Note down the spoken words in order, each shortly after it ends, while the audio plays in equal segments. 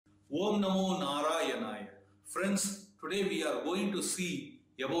Om Namo Narayanaya. Friends, today we are going to see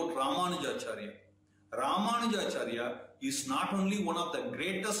about Ramanujacharya. Ramanujacharya is not only one of the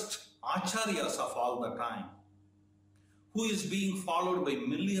greatest acharyas of all the time, who is being followed by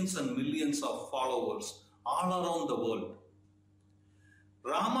millions and millions of followers all around the world.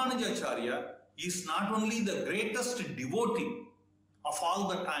 Ramanujacharya is not only the greatest devotee of all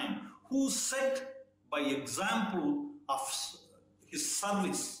the time, who set by example of his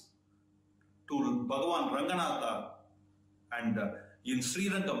service to Bhagavan Ranganatha and in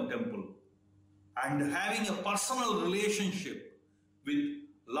Srirangam temple, and having a personal relationship with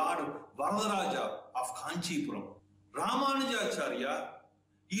Lord Varadaraja of Kanchipuram. Ramanujacharya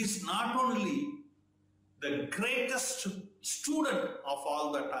is not only the greatest student of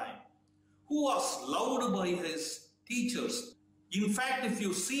all the time, who was loved by his teachers. In fact, if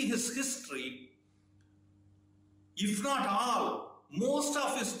you see his history, if not all, most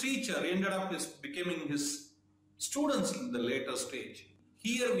of his teachers ended up becoming his students in the later stage.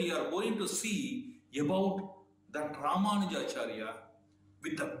 Here we are going to see about that Ramanujacharya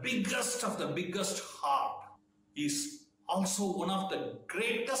with the biggest of the biggest heart. He is also one of the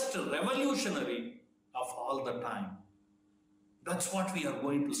greatest revolutionary of all the time. That's what we are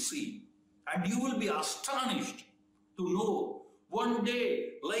going to see. And you will be astonished to know one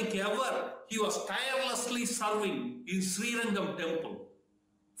day, like ever, he was tirelessly serving in Srirangam temple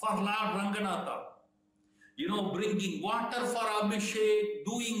for Lord Ranganatha. You know, bringing water for Abhishek,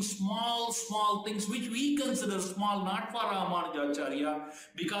 doing small things which we consider small, not for Ramanujacharya,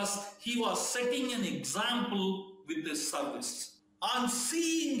 because he was setting an example with this service. On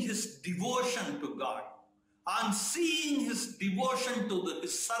seeing his devotion to God, on seeing his devotion to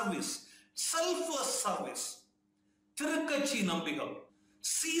his service, selfless service, Tirukkachi Nambigal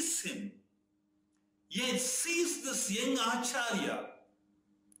sees him, yet sees this young Acharya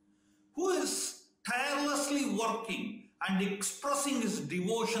who is tirelessly working and expressing his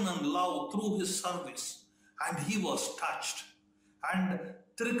devotion and love through his service, and he was touched. And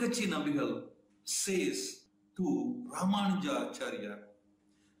Tirukkachi Nambigal says to Ramanujacharya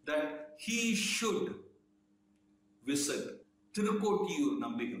that he should visit Tirukkottiyur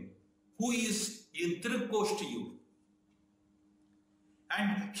Nambigal, who is in Tirukkottiyur,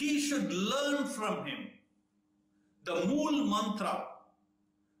 and he should learn from him the Mool Mantra,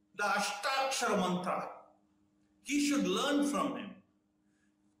 the Ashtakshara Mantra. He should learn from him,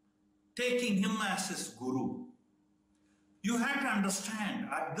 taking him as his guru. You have to understand,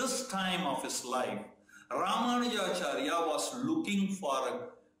 at this time of his life, Ramanujacharya was looking for a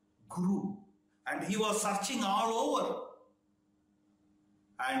guru, and he was searching all over.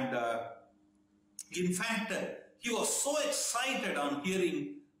 And in fact, he was so excited on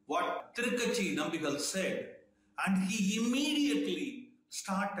hearing what Tirukkachi Nambigal said, and he immediately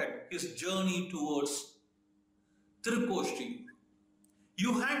started his journey towards Tirukkottiyur.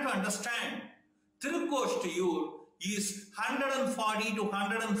 You have to understand, Tirukkottiyur is 140 to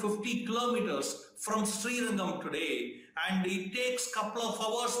 150 kilometers from Srirangam today, and it takes a couple of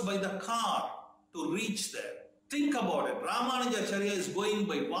hours by the car to reach there. Think about it. Ramanujacharya is going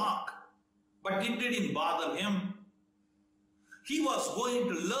by walk, but it didn't bother him. He was going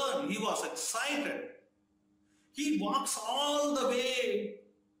to learn. He was excited. He walks all the way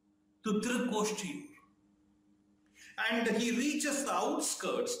to Tirukkottiyur. And he reaches the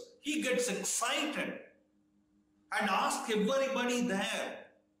outskirts. He gets excited and asks everybody there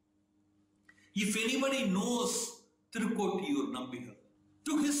if anybody knows Tirukkottiyur Nambigal.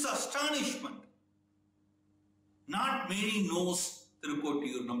 To his astonishment, not many knows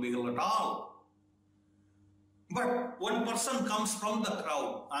Tirukkottiyur Nambigal at all. But one person comes from the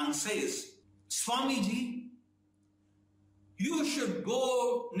crowd and says, Swamiji, you should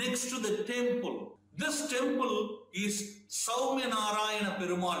go next to the temple. This temple is Saumyanarayana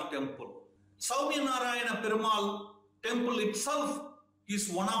Perumal temple. Saumyanarayana Perumal temple itself is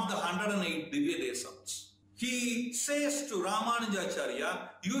one of the 108 Divya Desams. He says to Ramanujacharya,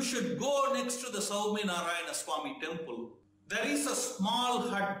 you should go next to the Saumyanarayana Swami temple. There is a small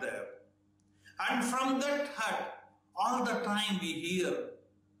hut there. And from that hut, all the time we hear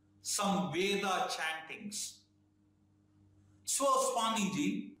some Veda chantings. So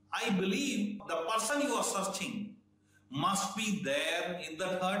Swamiji, I believe the person you are searching must be there in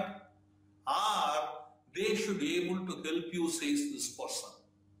that hut, or they should be able to help you, says this person.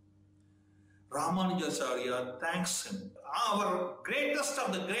 Ramanujacharya thanks him. Our greatest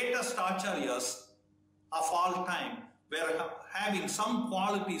of the greatest acharyas of all time were having some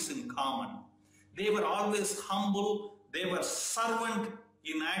qualities in common. They were always humble. They were servant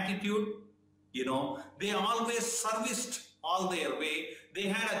in attitude. You know, they always serviced all their way. They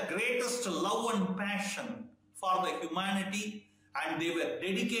had a greatest love and passion for the humanity, and they were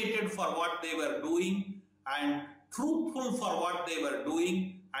dedicated for what they were doing and truthful for what they were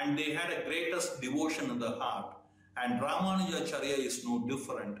doing, and they had a greatest devotion in the heart. And Ramanujacharya is no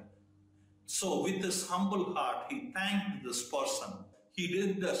different. So with his humble heart, he thanked this person. He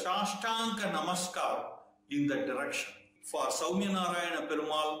did the Shashtanka Namaskar in that direction for Saumyanarayana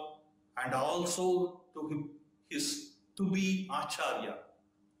Perumal and also to his to-be Acharya,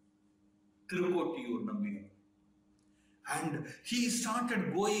 Tirukotiyur Nambigal. And he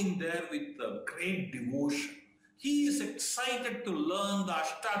started going there with great devotion. He is excited to learn the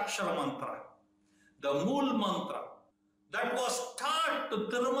Ashtakshara Mantra, the Mool Mantra, that was taught to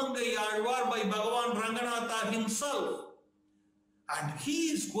Tirumangai Alvar by Bhagavan Ranganatha himself. And he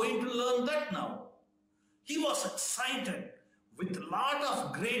is going to learn that now. He was excited with a lot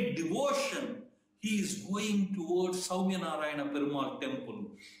of great devotion. He is going towards Saumyanarayana Perumal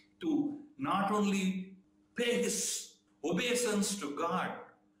temple to not only pay his obeisance to God,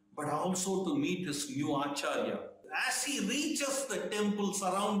 but also to meet his new Acharya. As he reaches the temple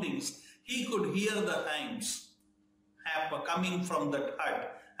surroundings, he could hear the hymns coming from that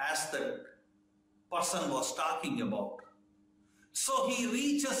hut as the person was talking about. So he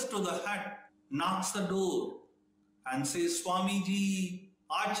reaches to the hut, knocks the door and says, Swamiji,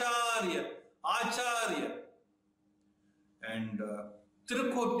 Acharya, Acharya. And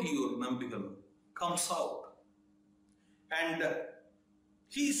Tirukotiyur Nambigal comes out. And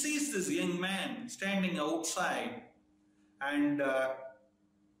he sees this young man standing outside, and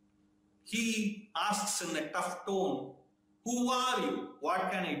he asks in a tough tone, who are you?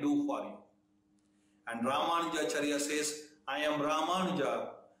 What can I do for you? And Ramanujacharya says, I am Ramanuja.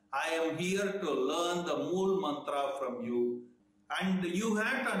 I am here to learn the Mool Mantra from you. And you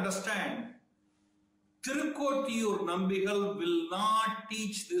have to understand, Tirukotiyur Nambigal will not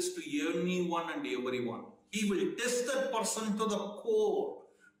teach this to anyone and everyone. He will test that person to the core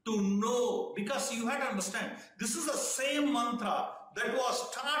to know, because you have to understand, this is the same mantra that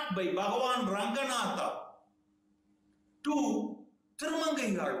was taught by Bhagavan Ranganatha to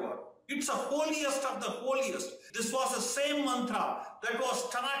Tirumangai Alvar. It's the holiest of the holiest. This was the same mantra that was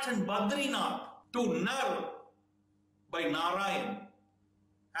taught in Badrinath to Nar by Narayan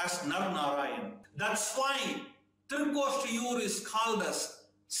as Nar Narayan. That's why Tirukotiyur is called as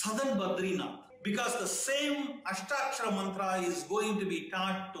Southern Badrinath, because the same Ashtakshara mantra is going to be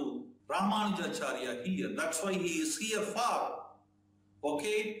taught to Ramanujacharya here. That's why he is here for.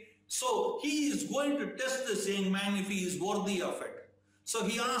 Okay? So he is going to test this young man if he is worthy of it. So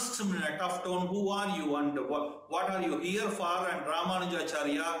he asks him in a tough tone, who are you and what are you here for? And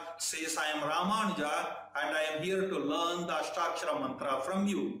Ramanujacharya says, I am Ramanuja and I am here to learn the Ashtakshara mantra from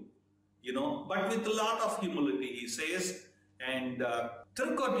you. You know, but with a lot of humility, he says. And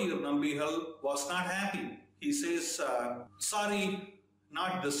Tirukotiyur Nambigal was not happy. He says, sorry,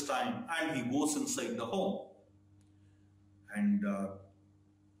 not this time. And he goes inside the home. And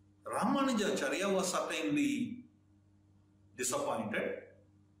Ramanujacharya was certainly disappointed,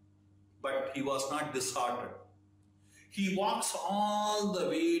 but he was not disheartened. He walks all the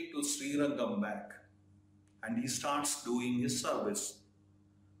way to Srirangam back, and he starts doing his service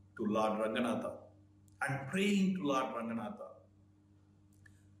to Lord Ranganatha and praying to Lord Ranganatha.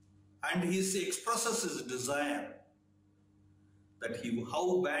 And he expresses his desire that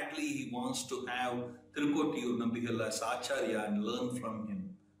how badly he wants to have Tirukotiyur Nambigal as Acharya and learn from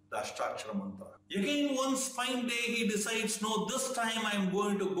him the Ashtakshara mantra. Again, once fine day, he decides, no, this time I am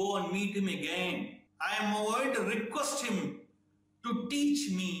going to go and meet him again. I am going to request him to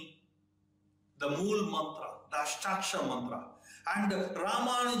teach me the Mool mantra, the Ashtakshara mantra. And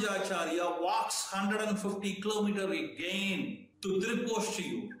Ramanujacharya walks 150 kilometers again to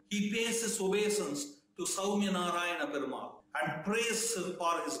Tirukotiyur. He pays his obeisance to Saumyanarayana Perumal and prays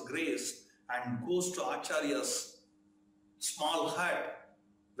for his grace and goes to Acharya's small hut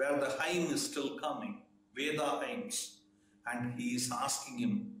where the hymn is still coming, Veda hymns, and he is asking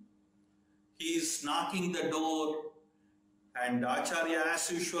him. He is knocking the door, and Acharya, as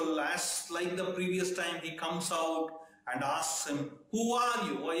usual, as like the previous time, he comes out and asks him, who are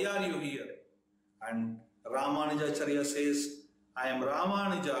you? Why are you here? And Ramanujacharya says, I am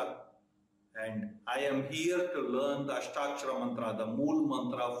Ramanuja and I am here to learn the Ashtakshara mantra, the Mool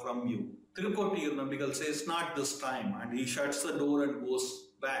mantra from you. Tirukotiyur Nambigal says, not this time, and he shuts the door and goes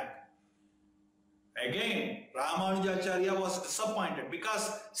back. Again, Ramanujacharya was disappointed because,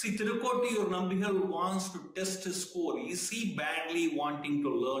 see, Tirukotiyur Nambigal wants to test his core. Is he badly wanting to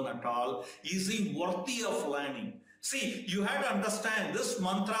learn at all? Is he worthy of learning? See, you have to understand this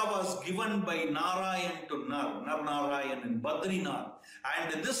mantra was given by Narayan to Nar Narayan in Badrinath.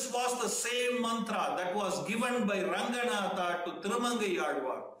 And this was the same mantra that was given by Ranganatha to Tirumangai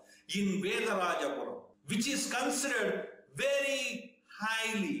in Vedarajapuram, which is considered very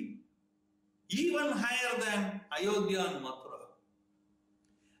highly, even higher than Ayodhya and Mathura.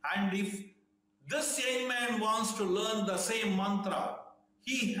 And if this young man wants to learn the same mantra,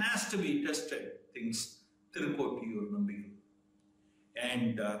 he has to be tested, thinks Tirukotiyur Nambigal.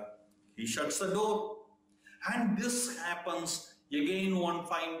 And he shuts the door. And this happens again one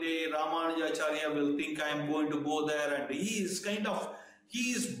fine day. Ramanujacharya will think I am going to go there, and he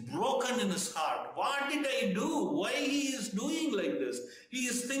is broken in his heart. What did I do? Why he is doing like this? He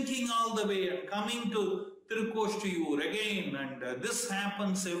is thinking all the way and coming to Tirukotiyur again, and this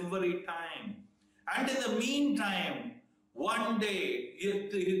happens every time. And in the meantime, one day,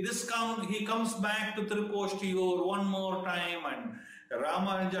 he comes back to Tirukotiyur one more time, and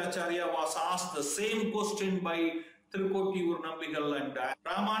Ramanujacharya was asked the same question by Tirukotiyur Nambigal, and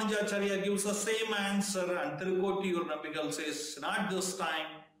Ramanujacharya gives the same answer, and Tirukotiyur Nambigal says, not this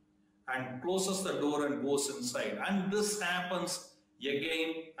time, and closes the door and goes inside. And this happens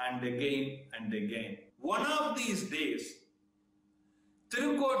again and again and again. One of these days,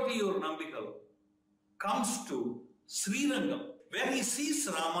 Tirukotiyur Nambigal comes to Srirangam, where he sees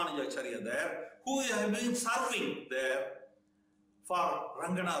Ramanujacharya there, who has been serving there for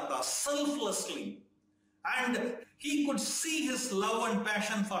Ranganatha selflessly. And he could see his love and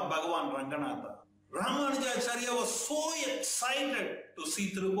passion for Bhagavan Ranganatha. Ramanujacharya was so excited to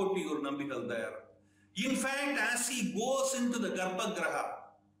see Tirukotiyur Nambigal there. In fact, as he goes into the Garbhagraha,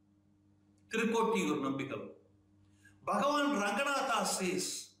 Tirukotiyur Nambigal, Bhagavan Ranganatha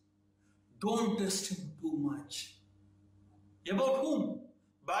says, don't test him too much. About whom?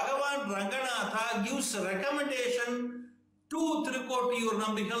 Bhagavan Ranganatha gives a recommendation to Tirukotiyur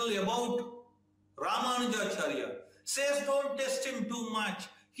Nambigal about Ramanujacharya. Says don't test him too much.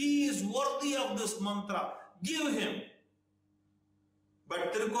 He is worthy of this mantra. Give him.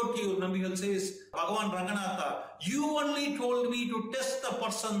 But Tirukotiyur Nambigal says, Bhagavan Ranganatha, you only told me to test the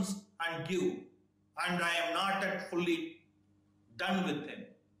persons and give. And I am not yet fully done with him,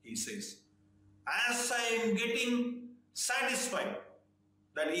 he says. As I am getting satisfied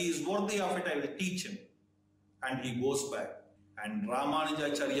that he is worthy of it, I will teach him. And he goes back. And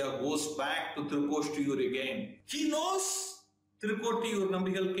Ramanujacharya goes back to Tirukotiyur again. He knows Tirukotiyur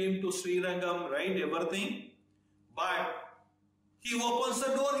Nambigal came to Srirangam, right, everything. But he opens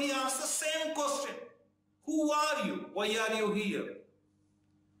the door, he asks the same question. Who are you? Why are you here?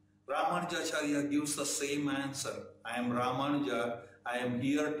 Ramanujacharya gives the same answer. I am Ramanuja. I am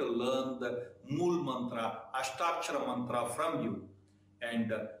here to learn the Mool Mantra, Ashtakshara Mantra from you.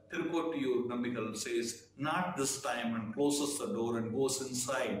 And Tirukotiyur Nambigal says, not this time, and closes the door and goes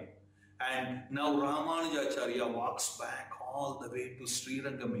inside. And now Ramanujacharya walks back all the way to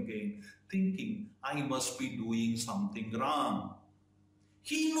Srirangam again, thinking, I must be doing something wrong.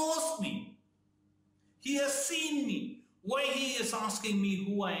 He knows me. He has seen me. Why he is asking me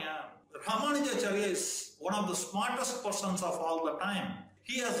who I am? Ramanujacharya is one of the smartest persons of all the time.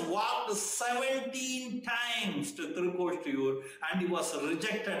 He has walked 17 times to Tirukotiyur and he was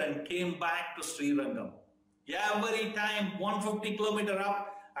rejected and came back to Srirangam. Every time 150 km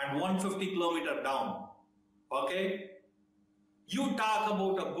up and 150 km down. Okay? You talk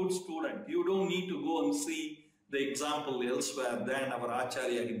about a good student. You don't need to go and see the example elsewhere than our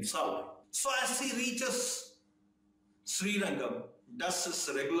Acharya himself. So as he reaches Srirangam, does his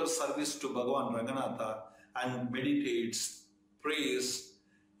regular service to Bhagavan Ranganatha and meditates, prays,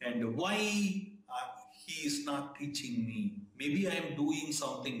 and why he is not teaching me? Maybe I am doing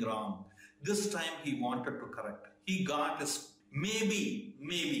something wrong. This time he wanted to correct. He got his, maybe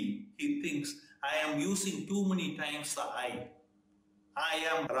he thinks I am using too many times the I. I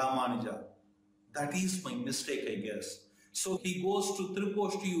am Ramanuja. That is my mistake, I guess. So he goes to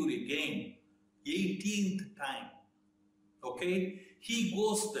Tirukotiyur again, 18th time. Okay? He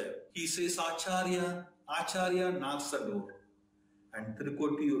goes there. He says, Acharya knocks the door. And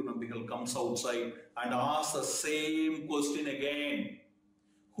Tirukotiyur Nambigal comes outside and asks the same question again.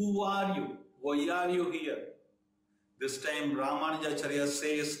 Who are you? Why are you here? This time Ramanujacharya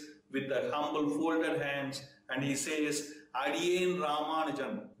says with the humble folded hands, and he says, Adiyen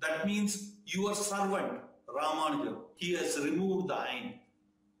Ramanujan. That means your servant, Ramanuja. He has removed the Ain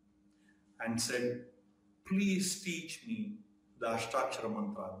and said, please teach me the Ashtakshara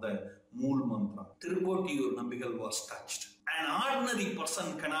Mantra, the Mool Mantra. Tirukotiyur Nambigal was touched. An ordinary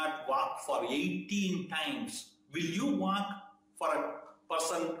person cannot walk for 18 times. Will you walk for a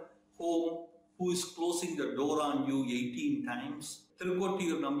person who who is closing the door on you 18 times.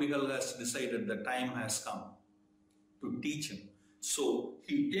 Tirukottiur Nambigal has decided the time has come to teach him. So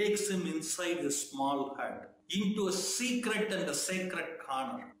he takes him inside his small hut into a secret and a sacred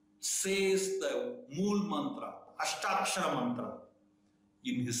corner, says the Mool Mantra, Ashtakshara Mantra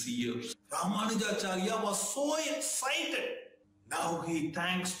in his ears. Ramanujacharya was so excited. Now he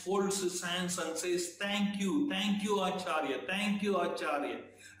thanks, folds his hands and says, thank you, Acharya, thank you, Acharya.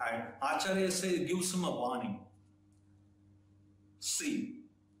 And Acharya gives him a warning. See,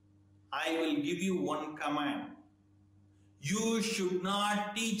 I will give you one command. You should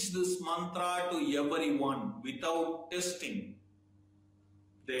not teach this mantra to everyone without testing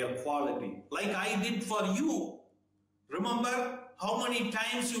their quality. Like I did for you. Remember how many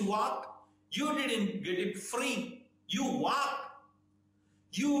times you walked? You didn't get it free. You walked.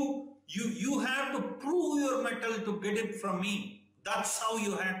 You have to prove your mettle to get it from me. That's how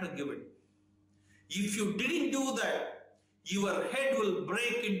you have to give it. If you didn't do that, your head will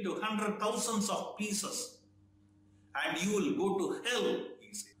break into 100,000s of pieces and you will go to hell.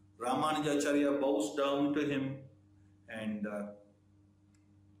 Ramanujacharya bows down to him and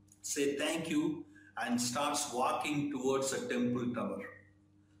say thank you and starts walking towards a temple tower.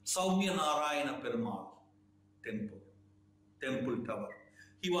 Saumya Narayana Perumal temple tower.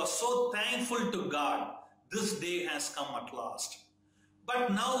 He was so thankful to God, this day has come at last.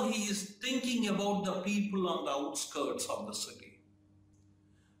 But now he is thinking about the people on the outskirts of the city.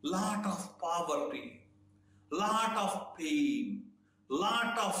 Lot of poverty, lot of pain,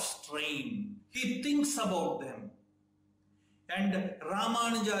 lot of strain. He thinks about them. And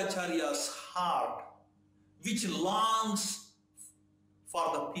Ramanujacharya's heart, which longs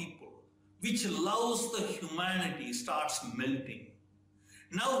for the people, which loves the humanity, starts melting.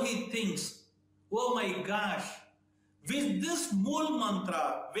 Now he thinks, oh my gosh, with this Mool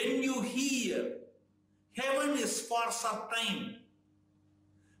Mantra, when you hear, heaven is for certain.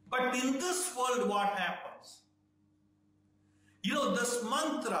 But in this world, what happens? You know, this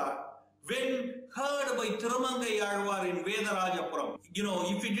mantra, when heard by Tirumangai Alvar in Vedarajapuram, you know,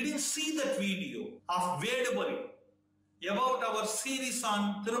 if you didn't see that video of Vedabari about our series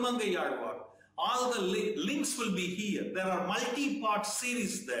on Tirumangai Alvar, all the links will be here. There are multi-part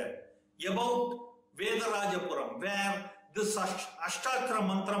series there about Vedarajapuram, where this Ashtakshara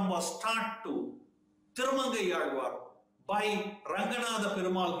Mantram was taught to Tirumangai Alvar by Ranganatha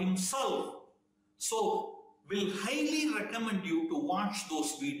Perumal himself. So, we'll highly recommend you to watch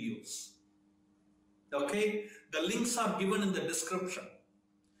those videos. Okay? The links are given in the description.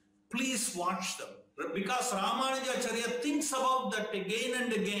 Please watch them. Because Ramanujacharya thinks about that again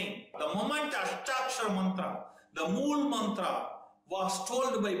and again. The moment Ashtakshara Mantra, the Mool Mantra, was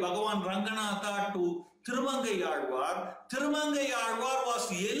told by Bhagavan Ranganatha to Tirumangai Alvar, Tirumangai Alvar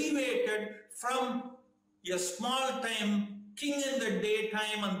was elevated from a small time king in the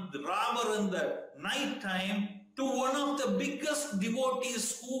daytime and the robber in the night time to one of the biggest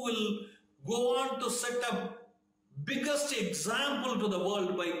devotees who will go on to set up biggest example to the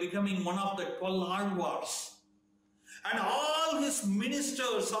world by becoming one of the 12 Alvars. And all his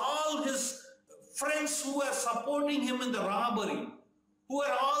ministers, all his friends who were supporting him in the robbery, who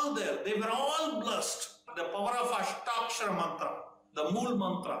were all there, they were all blessed. The power of Ashtakshara Mantra, the Mool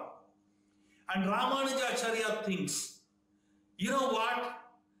Mantra. And Ramanujacharya thinks, you know what?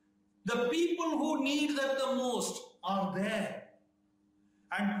 The people who need that the most are there.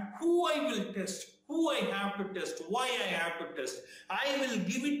 And who I will test, who I have to test, why I have to test. I will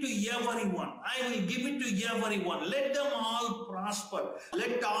give it to everyone. I will give it to everyone. Let them all prosper.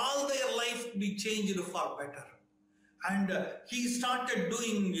 Let all their life be changed for better. And he started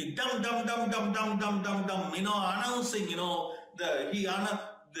doing dum dum dum dum dum dum dum dum, announcing,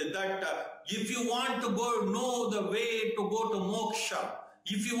 if you want to go, know the way to go to moksha,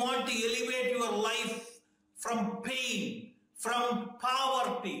 if you want to elevate your life from pain, from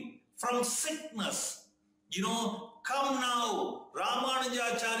poverty, from sickness, come now.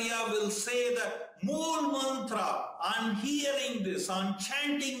 Ramanujacharya will say the Mool Mantra. On hearing this, on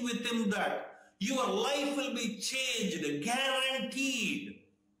chanting with him that, your life will be changed, guaranteed.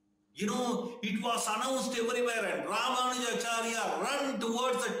 It was announced everywhere, and Ramanujacharya ran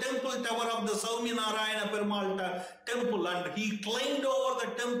towards the temple tower of the Saumya Narayana Perumal temple, and he climbed over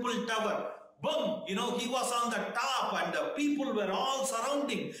the temple tower. Boom! He was on the top, and the people were all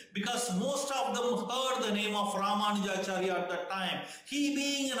surrounding because most of them heard the name of Ramanujacharya at the time. He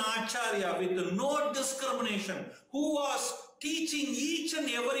being an Acharya with no discrimination, who was teaching each and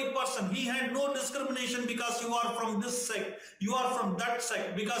every person. He had no discrimination because you are from this sect, you are from that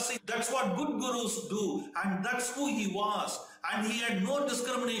sect, because that's what good gurus do, and that's who he was. And he had no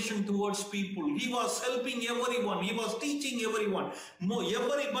discrimination towards people. He was helping everyone. He was teaching everyone.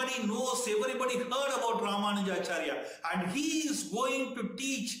 Everybody knows, everybody heard about Ramanujacharya, and he is going to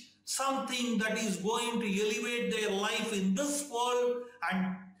teach something that is going to elevate their life in this world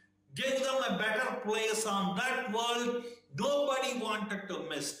and give them a better place on that world. Nobody wanted to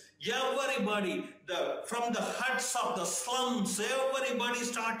miss. Everybody, from the huts of the slums, everybody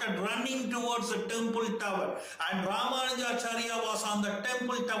started running towards the temple tower. And Ramanujacharya was on the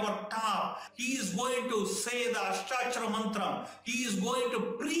temple tower top. He is going to say the Ashtachara Mantra. He is going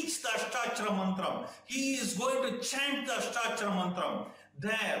to preach the Ashtachara Mantra. He is going to chant the Ashtachara Mantra.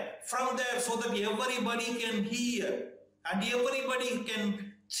 From there, so that everybody can hear and everybody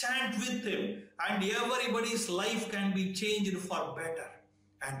can chant with him, and everybody's life can be changed for better.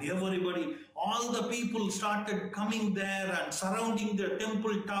 And everybody, all the people started coming there and surrounding the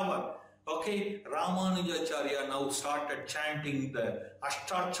temple tower. Okay, Ramanujacharya now started chanting the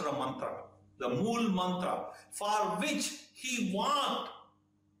Ashtachara Mantra, the Mool Mantra, for which he walked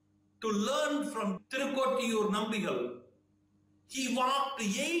to learn from Tirukotiyur Nambigal. He walked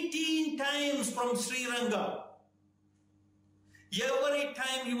 18 times from Sriranga. Every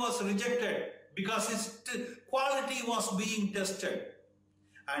time he was rejected because his quality was being tested.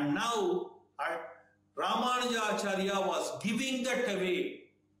 And now Ramanujacharya was giving that away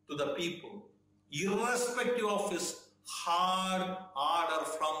to the people, irrespective of his hard order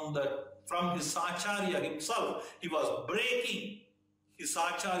from his Acharya himself. He was breaking his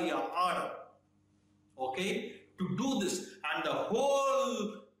Acharya order, okay, to do this. And the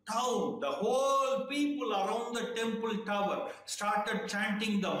whole town, the whole people around the temple tower started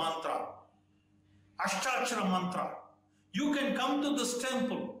chanting the mantra, Ashtachara Mantra. You can come to this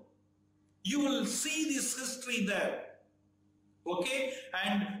temple. You will see this history there. Okay?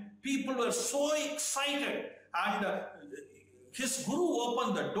 And people were so excited. And his guru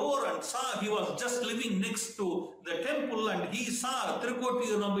opened the door and saw, he was just living next to the temple, and he saw,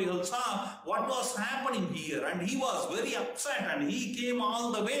 Tirukotiyur Nambigal saw what was happening here, and he was very upset, and he came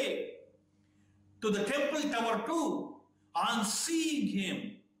all the way to the temple tower too. On seeing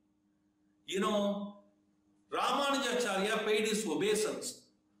him, Ramanujacharya paid his obeisance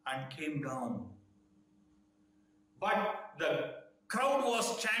and came down. But the crowd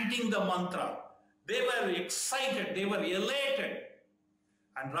was chanting the mantra. They were excited, they were elated.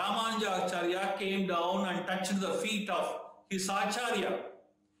 And Ramanujacharya came down and touched the feet of his Acharya.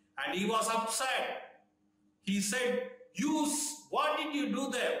 And he was upset. He said, what did you do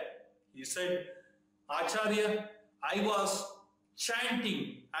there? He said, Acharya, I was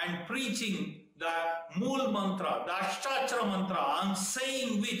chanting and preaching the Mool Mantra, the Ashtachara Mantra, on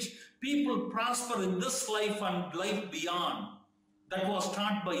saying which people prosper in this life and life beyond. That was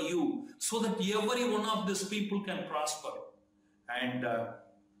taught by you, so that every one of these people can prosper. And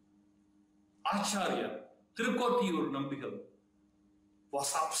Acharya, Tirukotiyur Nambigal,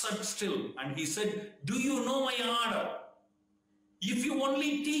 was upset still, and he said, do you know my order? If you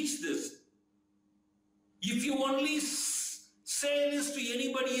only teach this, if you only say this to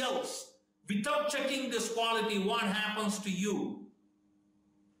anybody else, without checking this quality, what happens to you?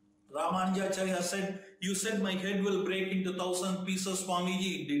 Ramanujacharya said, you said my head will break into 1,000 pieces,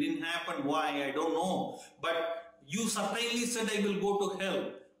 Swamiji. It didn't happen. Why? I don't know. But you certainly said I will go to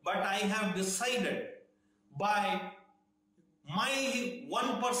hell. But I have decided by my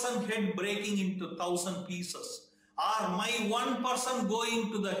one person head breaking into 1,000 pieces, or my one person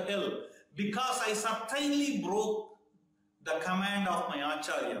going to the hell, because I certainly broke the command of my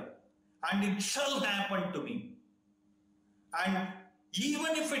Acharya, and it shall happen to me. And even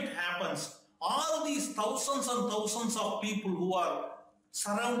if it happens, all these thousands and thousands of people who are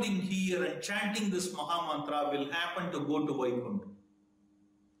surrounding here and chanting this Maha Mantra will happen to go to Vaikuntha.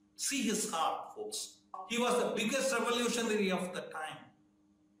 See his heart, folks. He was the biggest revolutionary of the time.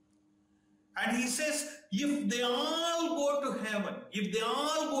 And he says, if they all go to heaven, if they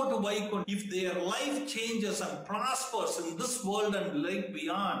all go to Vaikuntha, if their life changes and prospers in this world and life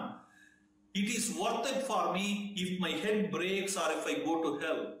beyond, it is worth it for me if my head breaks or if I go to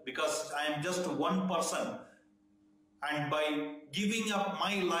hell, because I am just one person. And by giving up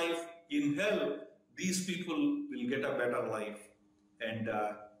my life in hell, these people will get a better life. And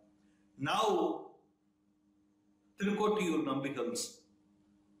now, Tirukotiyur Nambigal's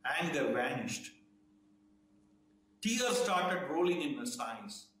anger vanished. Tears started rolling in his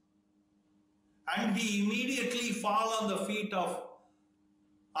eyes. And he immediately fell on the feet of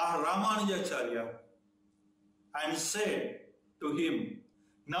Ramanujacharya and said, to him,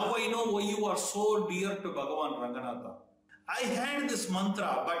 "Now I know why you are so dear to Bhagavan Ranganatha. I had this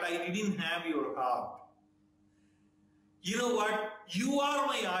mantra, but I didn't have your heart. You know what? You are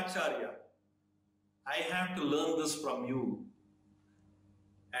my Acharya. I have to learn this from you."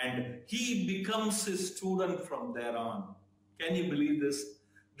 And he becomes his student from there on. Can you believe this?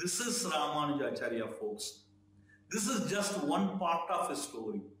 This is Ramanujacharya, folks. This is just one part of his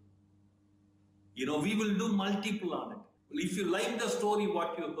story. We will do multiple on it. If you like the story,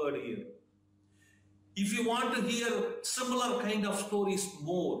 what you heard here, if you want to hear similar kind of stories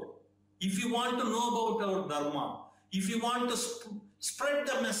more, if you want to know about our Dharma, if you want to spread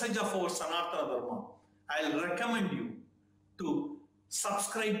the message of our Sanatana Dharma, I'll recommend you to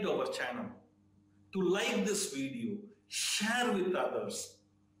subscribe to our channel, to like this video, share with others.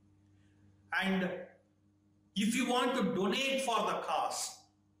 And if you want to donate for the cause,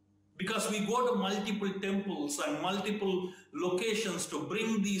 because we go to multiple temples and multiple locations to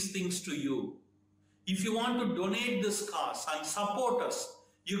bring these things to you, if you want to donate this cause and support us,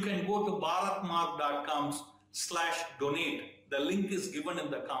 you can go to bharatmarg.com/donate. The link is given in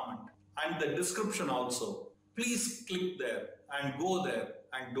the comment and the description also. Please click there and go there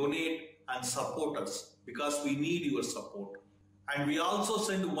and donate and support us, because we need your support. And we also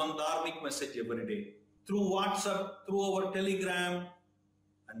send one dharmic message every day through WhatsApp, through our Telegram,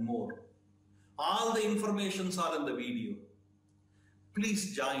 and more. All the informations are in the video.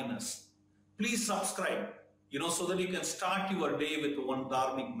 Please join us. Please subscribe, so that you can start your day with one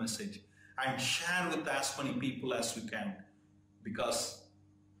dharmic message and share with as many people as you can. Because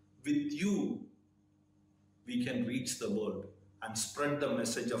with you, we can reach the world and spread the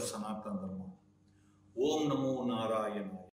message of Sanatana Dharma. Om Namo Narayana.